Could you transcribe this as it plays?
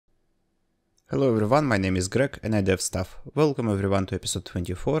Hello everyone, my name is Greg and I dev stuff. Welcome everyone to episode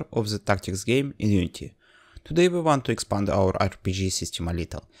 24 of the Tactics game in Unity. Today we want to expand our RPG system a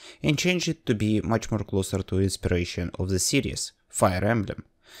little and change it to be much more closer to inspiration of the series, Fire Emblem.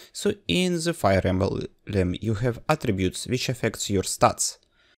 So in the Fire Emblem you have attributes which affects your stats.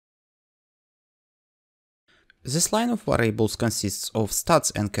 This line of variables consists of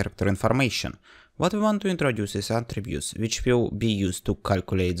stats and character information. What we want to introduce is attributes which will be used to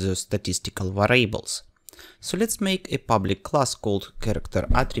calculate the statistical variables. So let's make a public class called character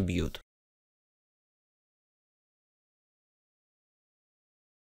attribute.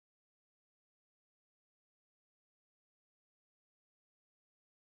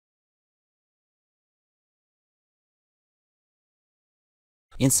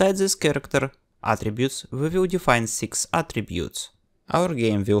 Inside this character attributes we will define 6 attributes our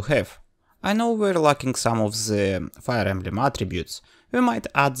game will have. I know we're lacking some of the Fire Emblem attributes, we might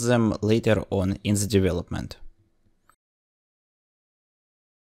add them later on in the development.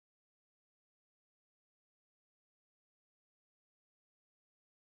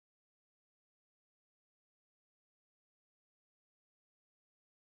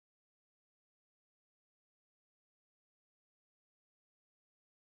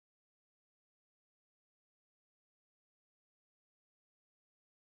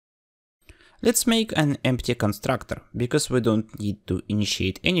 Let's make an empty constructor, because we don't need to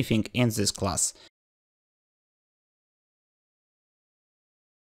initiate anything in this class.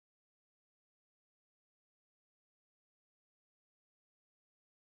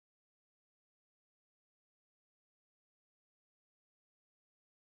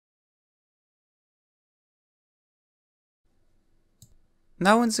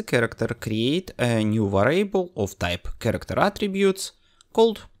 Now in the character create a new variable of type character attributes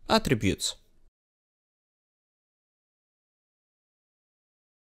called attributes.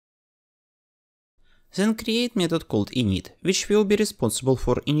 Then create method called init, which will be responsible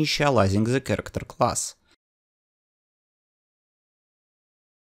for initializing the character class.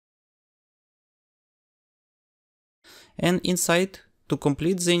 And inside, to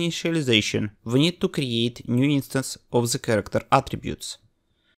complete the initialization, we need to create new instance of the character attributes.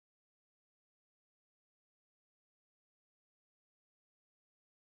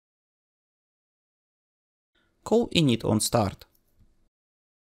 Call init on start.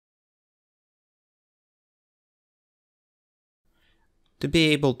 To be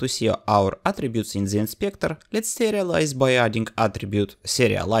able to see our attributes in the inspector, let's serialize by adding attribute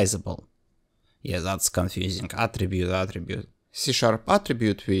serializable. Yeah, that's confusing. Attribute. C#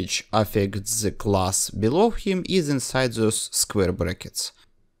 attribute which affects the class below him is inside those square brackets.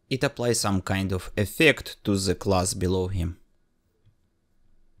 It applies some kind of effect to the class below him.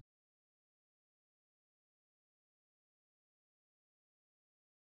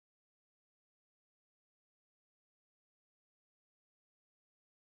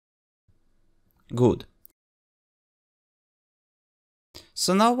 Good.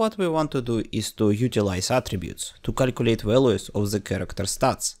 So now what we want to do is to utilize attributes to calculate values of the character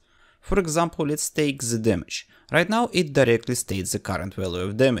stats. For example, let's take the damage. Right now it directly states the current value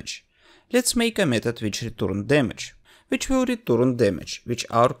of damage. Let's make a method which returns damage, which will return damage which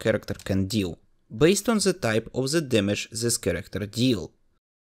our character can deal, based on the type of the damage this character deals.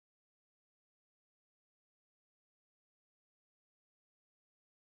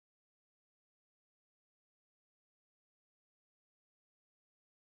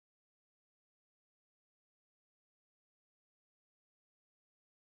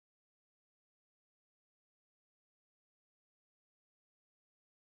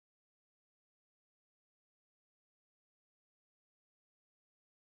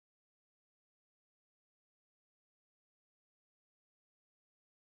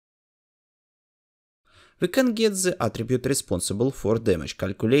 We can get the attribute responsible for damage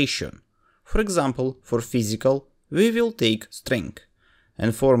calculation. For example, for physical, we will take strength,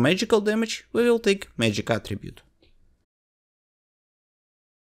 and for magical damage, we will take magic attribute.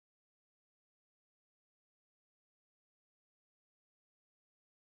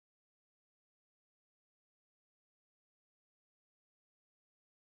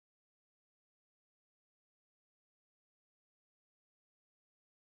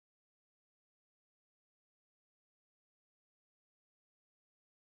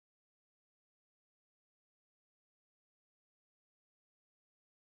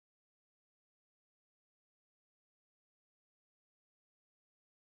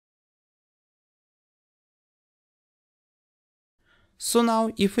 So now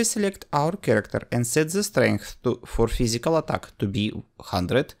if we select our character and set the strength for physical attack to be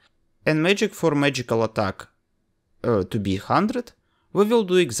 100 and magic for magical attack to be 100, we will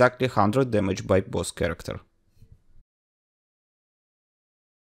do exactly 100 damage by boss character.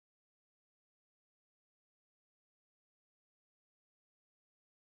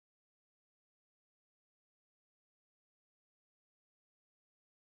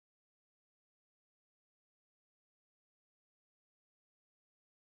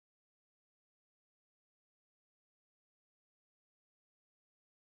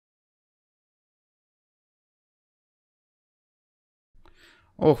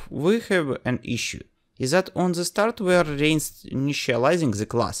 Oh, we have an issue. Is that on the start we are reinitializing the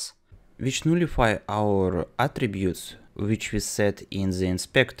class, which nullify our attributes which we set in the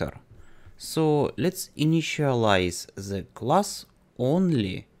inspector. So let's initialize the class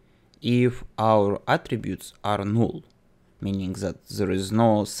only if our attributes are null, meaning that there is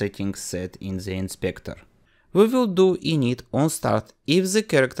no setting set in the inspector. We will do init on start if the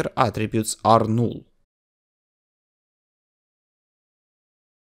character attributes are null.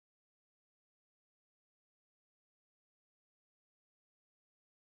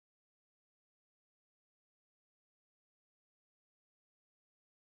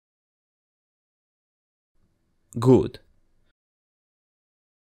 Good.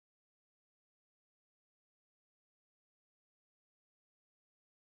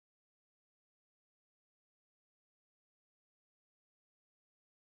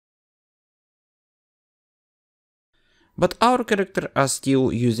 But our character are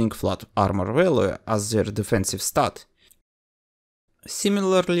still using flat armor value as their defensive stat.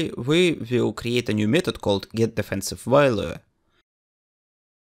 Similarly, we will create a new method called getDefensiveValue.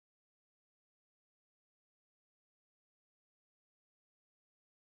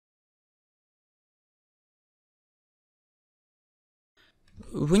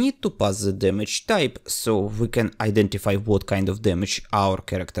 We need to pass the damage type so we can identify what kind of damage our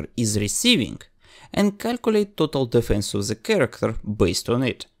character is receiving and calculate total defense of the character based on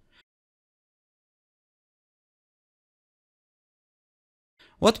it.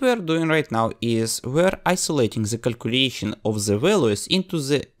 What we are doing right now is we are isolating the calculation of the values into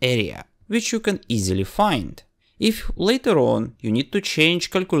the area, which you can easily find. If later on you need to change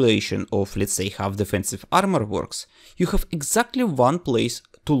calculation of, let's say, how defensive armor works, you have exactly one place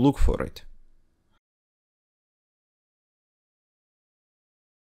to look for it.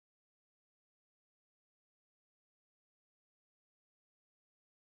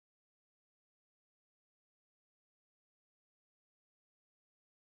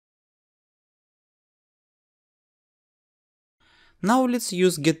 Now let's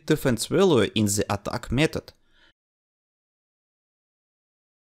use getDefenseValue in the attack method.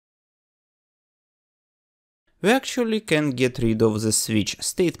 We actually can get rid of the switch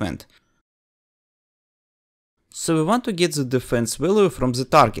statement. So we want to get the defense value from the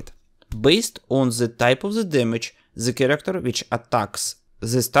target, based on the type of the damage the character which attacks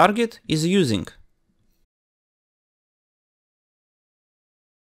this target is using.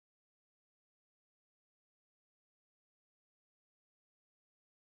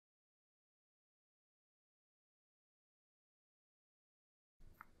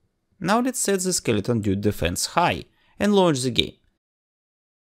 Now let's set the skeleton dude defense high and launch the game.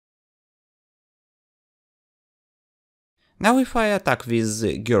 Now if I attack with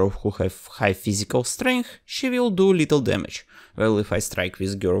the girl who have high physical strength, she will do little damage, while if I strike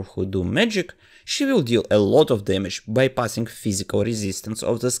with girl who do magic, she will deal a lot of damage bypassing physical resistance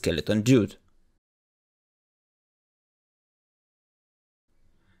of the skeleton dude.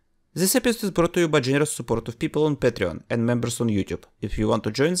 This episode is brought to you by generous support of people on Patreon and members on YouTube. If you want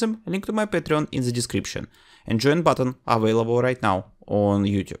to join them, link to my Patreon in the description, and join button available right now on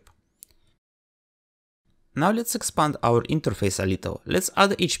YouTube. Now let's expand our interface a little. Let's add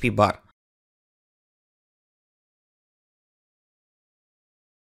HP bar.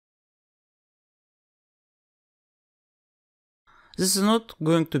 This is not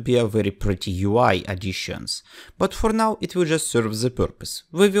going to be a very pretty UI additions, but for now it will just serve the purpose.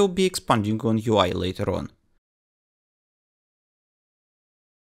 We will be expanding on UI later on.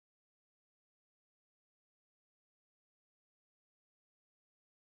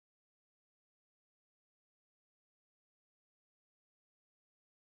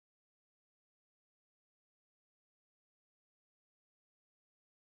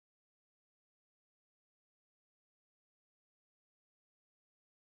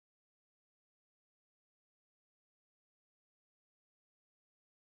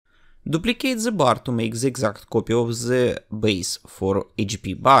 Duplicate the bar to make the exact copy of the base for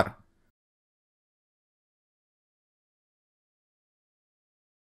HP bar.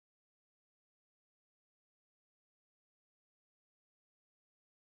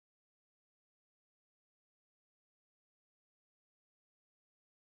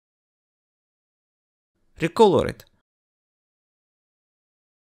 Recolor it.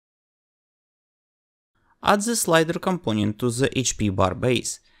 Add the slider component to the HP bar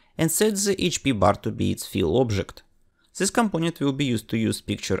base and set the HP bar to be its fill object. This component will be used to use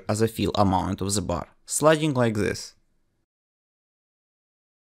picture as a fill amount of the bar, sliding like this.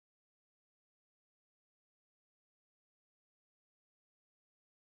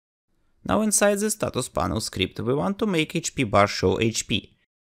 Now inside the status panel script we want to make HP bar show HP.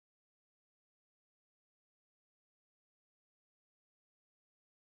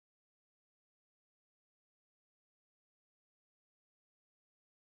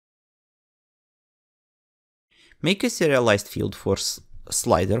 Make a serialized field for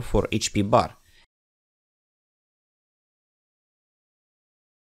slider for HP bar.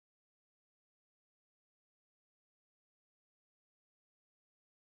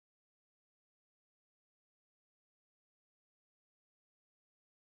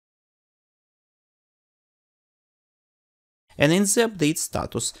 And in the update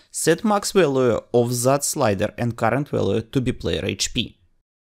status, set max value of that slider and current value to be player HP.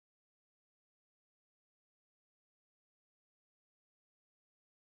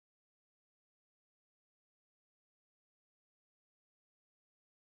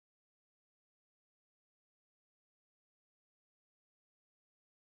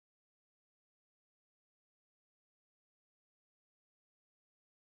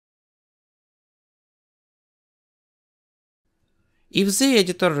 If the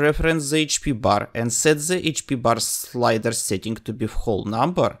editor references the HP bar and sets the HP bar slider setting to be whole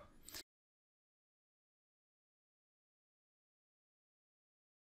number,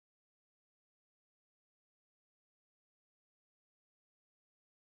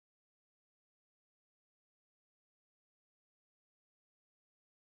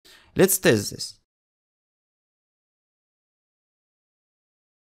 let's test this.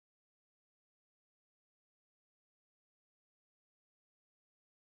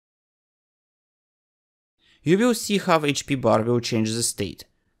 You will see how HP bar will change the state,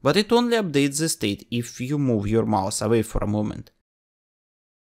 but it only updates the state if you move your mouse away for a moment.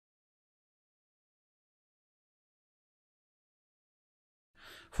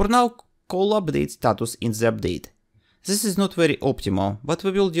 For now, call update status in the update. This is not very optimal, but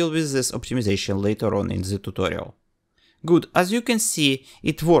we will deal with this optimization later on in the tutorial. Good, as you can see,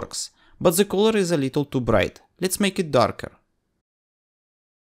 it works, but the color is a little too bright. Let's make it darker.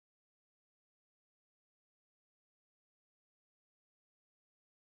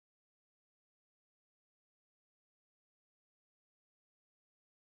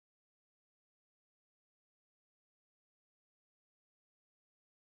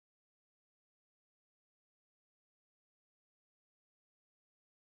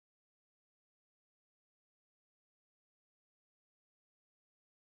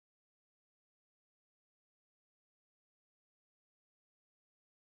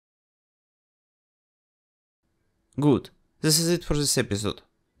 Good, this is it for this episode.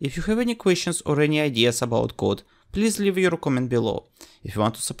 If you have any questions or any ideas about code, please leave your comment below. If you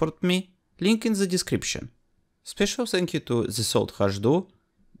want to support me, link in the description. Special thank you to The Salt Hashdu,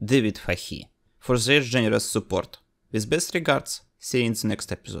 David Fahy, for their generous support. With best regards, see you in the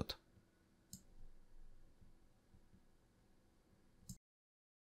next episode.